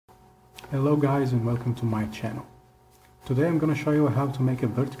Hello guys and welcome to my channel. Today I'm going to show you how to make a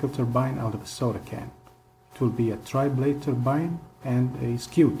vertical turbine out of a soda can. It will be a tri-blade turbine and a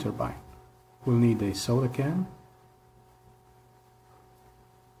skewed turbine. We'll need a soda can,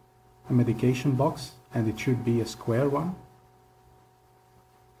 a medication box, and it should be a square one,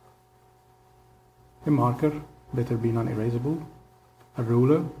 a marker, better be non-erasable, a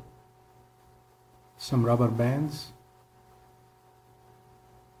ruler, some rubber bands,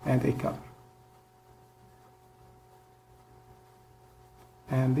 and a cutter.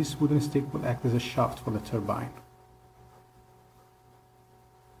 And this wooden stick will act as a shaft for the turbine.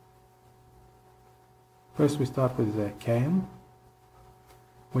 First we start with the can.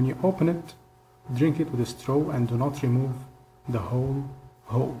 When you open it, drink it with a straw and do not remove the whole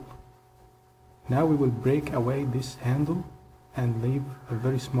hole. Now we will break away this handle and leave a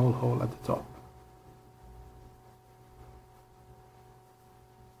very small hole at the top.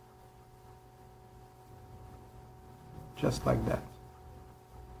 Just like that.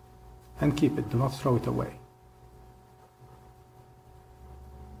 And keep it, do not throw it away.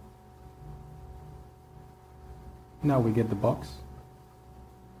 Now we get the box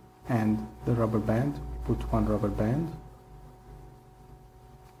and the rubber band. We put one rubber band.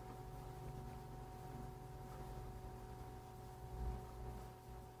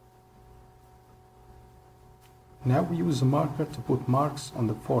 Now we use a marker to put marks on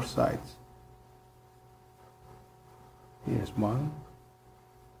the four sides. Here's 1,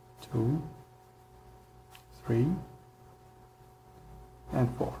 2, 3,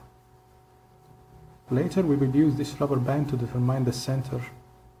 and 4. Later we will use this rubber band to determine the center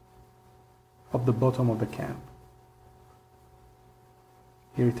of the bottom of the can.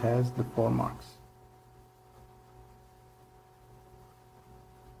 Here it has the 4 marks.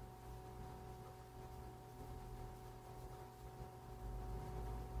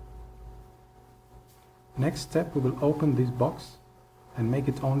 Next step, we will open this box and make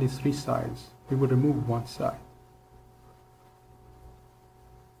it only 3 sides. We will remove one side.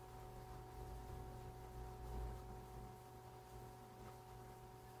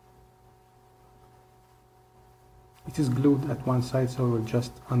 It is glued at one side, so we will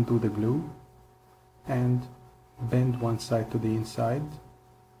just undo the glue and bend one side to the inside,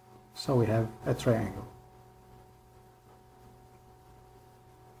 so we have a triangle.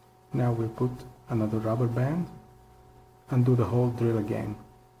 Now we'll put another rubber band and do the whole drill again.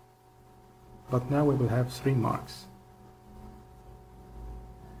 But now we will have 3 marks.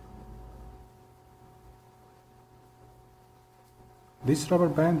 This rubber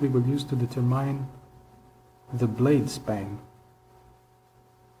band we will use to determine the blade span.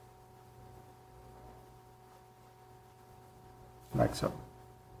 Like so.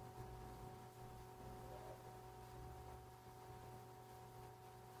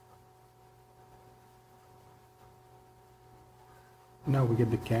 Now we get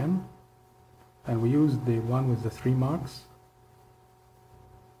the can and we use the one with the 3 marks.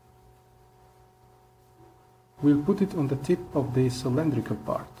 We'll put it on the tip of the cylindrical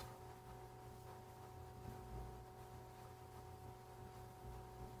part.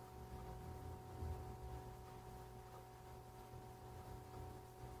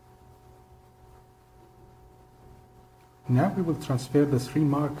 Now we will transfer the 3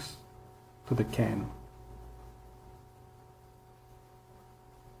 marks to the can.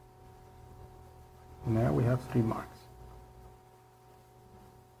 Now we have 3 marks.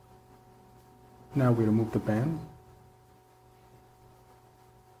 Now we remove the band.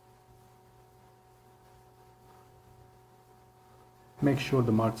 Make sure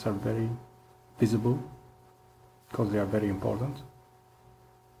the marks are very visible because they are very important.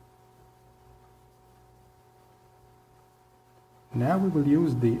 Now we will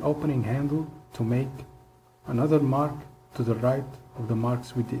use the opening handle to make another mark to the right of the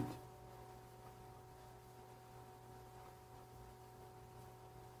marks we did.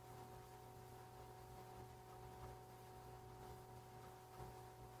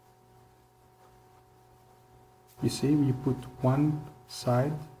 You see, you put one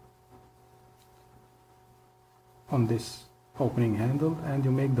side on this opening handle and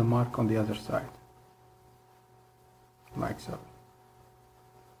you make the mark on the other side. Like so.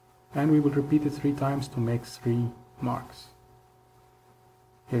 And we will repeat it 3 times to make 3 marks.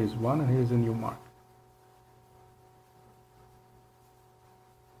 Here is 1 and here is a new mark.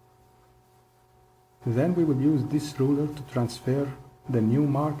 Then we will use this ruler to transfer the new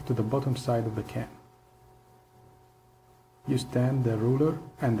mark to the bottom side of the can. You stand the ruler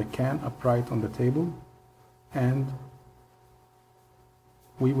and the can upright on the table and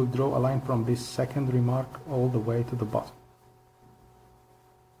we will draw a line from this secondary mark all the way to the bottom.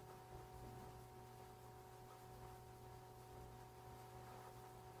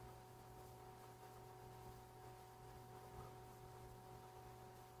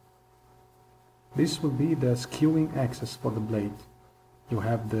 This will be the skewing axis for the blade. You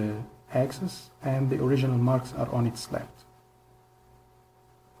have the axis and the original marks are on its left.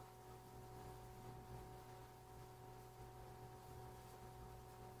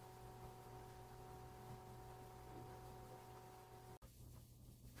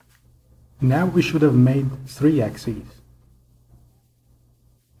 Now we should have made 3 axes.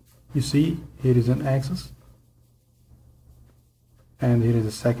 You see, here is an axis, and here is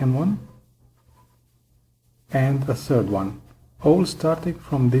a second one, and a third one, all starting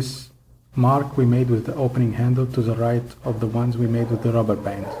from this mark we made with the opening handle to the right of the ones we made with the rubber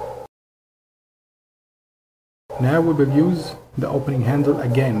band. Now we will use the opening handle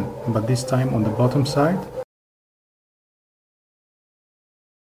again, but this time on the bottom side.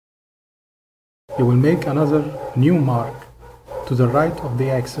 You will make another new mark to the right of the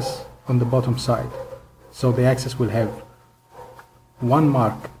axis on the bottom side. So the axis will have one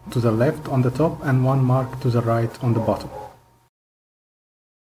mark to the left on the top and one mark to the right on the bottom.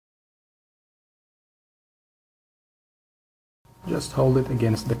 Just hold it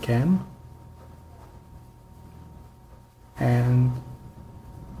against the can and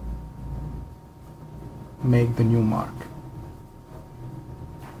make the new mark.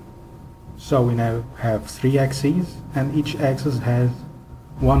 So we now have 3 axes, and each axis has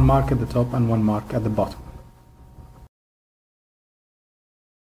one mark at the top and one mark at the bottom.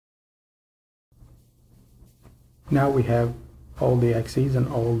 Now we have all the axes and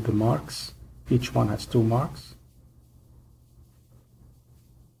all the marks. Each one has 2 marks.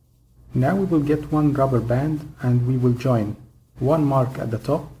 Now we will get one rubber band and we will join one mark at the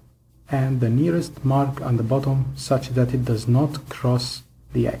top and the nearest mark on the bottom such that it does not cross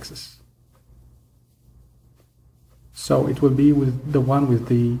the axis. So it will be with the one with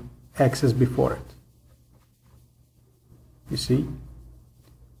the axis before it. You see?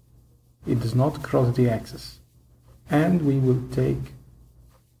 It does not cross the axis. And we will take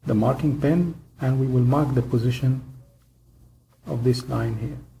the marking pen and we will mark the position of this line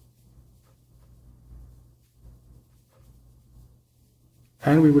here.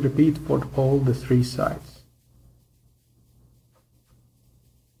 And we will repeat for all the 3 sides.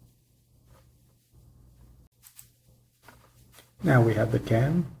 Now we have the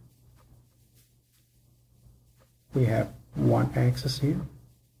can. We have one axis here,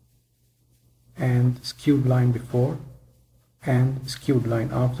 and skewed line before, and skewed line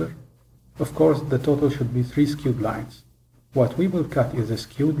after. Of course, the total should be 3 skewed lines. What we will cut is the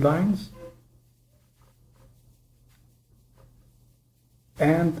skewed lines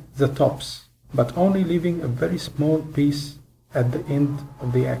and the tops, but only leaving a very small piece at the end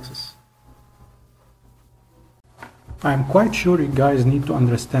of the axis. I'm quite sure you guys need to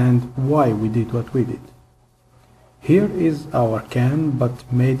understand why we did what we did. Here is our can,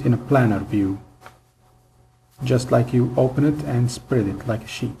 but made in a planar view, just like you open it and spread it like a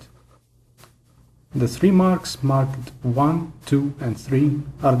sheet. The 3 marks marked 1, 2 and 3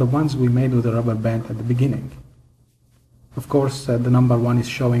 are the ones we made with the rubber band at the beginning. Of course, the number 1 is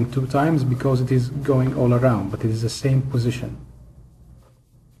showing 2 times because it is going all around, but it is the same position.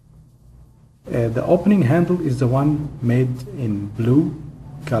 The opening handle is the one made in blue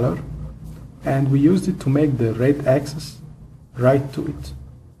color, and we used it to make the red axis right to it.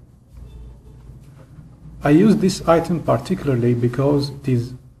 I use this item particularly because it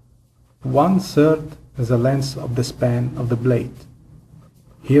is 1/3 the length of the span of the blade.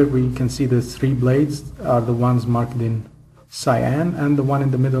 Here we can see the 3 blades are the ones marked in cyan and the one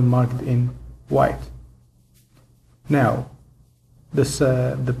in the middle marked in white. Now,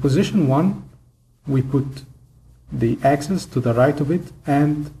 the position 1, we put the axis to the right of it,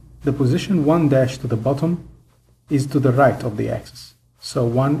 and the position 1' to the bottom is to the right of the axis. So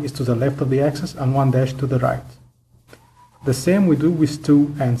 1 is to the left of the axis and 1' to the right. The same we do with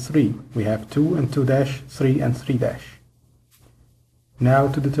 2 and 3. We have 2 and 2', 3 and 3'. Now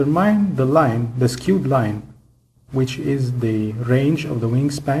to determine the line, the skewed line, which is the range of the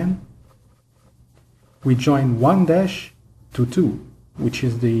wingspan, we join 1' to 2, which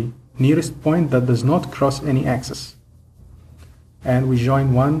is the nearest point that does not cross any axis. And we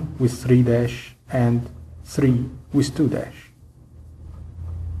join 1 with 3' and 3 with 2'.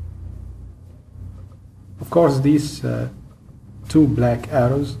 Of course, these 2 black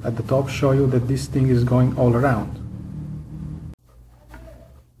arrows at the top show you that this thing is going all around.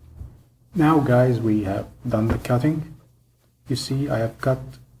 Now guys, we have done the cutting. You see, I have cut,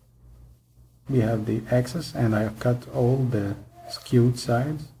 we have the axis and I have cut all the skewed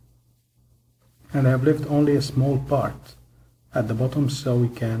sides, and I have left only a small part at the bottom so we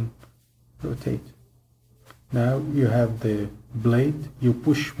can rotate. Now you have the blade, you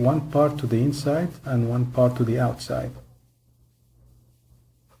push one part to the inside and one part to the outside.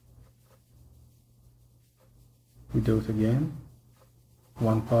 We do it again,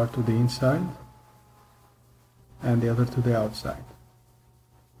 one part to the inside and the other to the outside.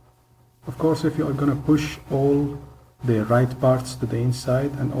 Of course, if you are going to push all the right parts to the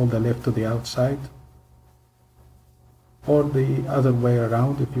inside and all the left to the outside, or the other way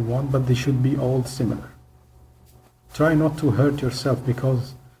around if you want, but they should be all similar. Try not to hurt yourself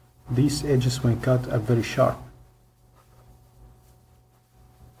because these edges when cut are very sharp.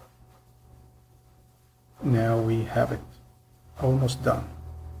 Now we have it almost done.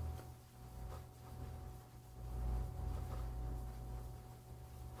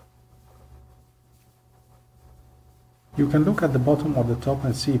 You can look at the bottom or the top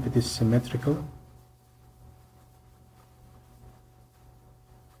and see if it is symmetrical.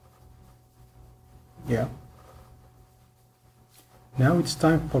 Yeah. Now it's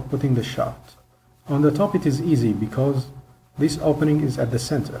time for putting the shaft. On the top it is easy because this opening is at the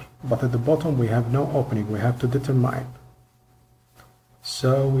center, but at the bottom we have no opening, we have to determine.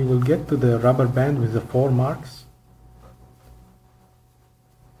 So we will get to the rubber band with the 4 marks.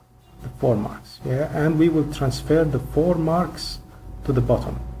 The 4 marks, yeah, and we will transfer the 4 marks to the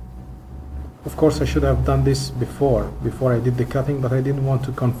bottom. Of course I should have done this before I did the cutting, but I didn't want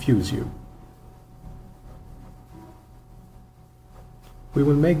to confuse you. We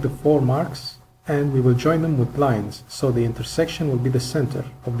will make the 4 marks and we will join them with lines, so the intersection will be the center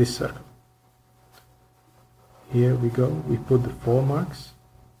of this circle. Here we go, we put the 4 marks.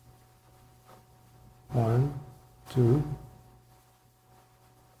 1, 2,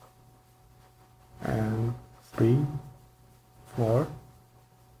 and 3, 4.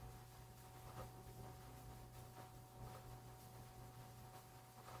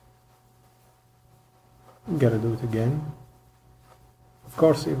 Gotta do it again. Of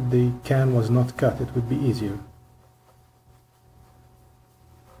course, if the can was not cut, it would be easier.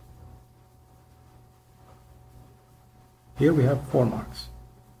 Here we have 4 marks.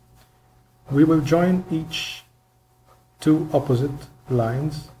 We will join each 2 opposite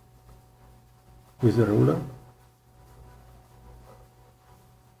lines with a ruler.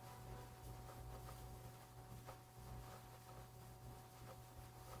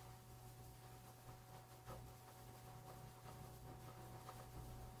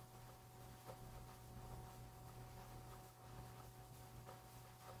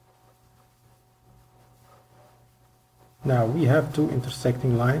 Now we have 2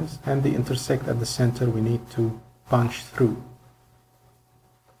 intersecting lines, and they intersect at the center. We need to punch through.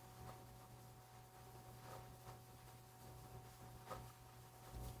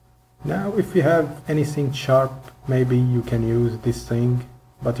 Now if you have anything sharp, maybe you can use this thing,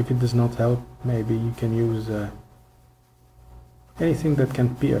 but if it does not help, maybe you can use anything that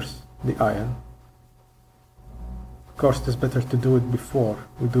can pierce the iron. Of course, it is better to do it before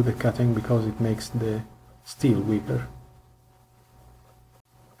we do the cutting because it makes the steel weaker.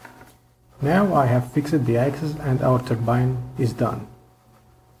 Now I have fixed the axis and our turbine is done.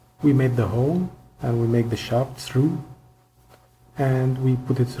 We made the hole and we make the shaft through, and we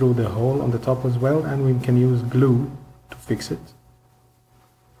put it through the hole on the top as well, and we can use glue to fix it.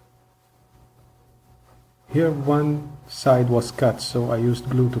 Here one side was cut, so I used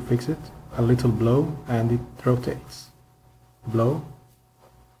glue to fix it. A little blow and it rotates. Blow.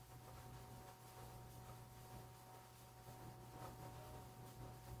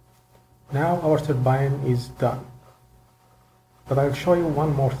 Now our turbine is done. But I'll show you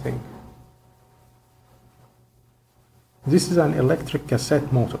one more thing. This is an electric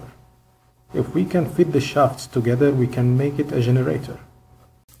cassette motor. If we can fit the shafts together, we can make it a generator.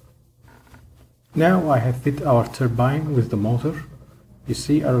 Now I have fit our turbine with the motor. You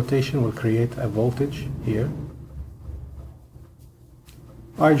see, a rotation will create a voltage here.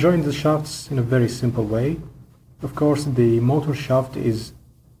 I joined the shafts in a very simple way. Of course, the motor shaft is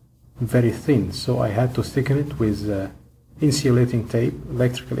very thin, so I had to thicken it with insulating tape,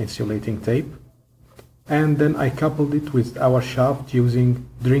 electrical insulating tape, and then I coupled it with our shaft using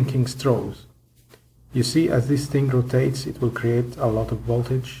drinking straws. You see, as this thing rotates, it will create a lot of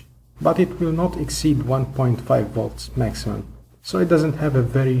voltage, but it will not exceed 1.5 volts maximum, so it doesn't have a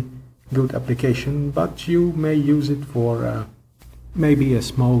very good application, but you may use it for maybe a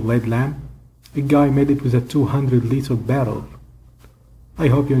small LED lamp. A guy made it with a 200-liter barrel. I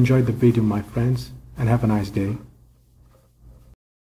hope you enjoyed the video, my friends, and have a nice day.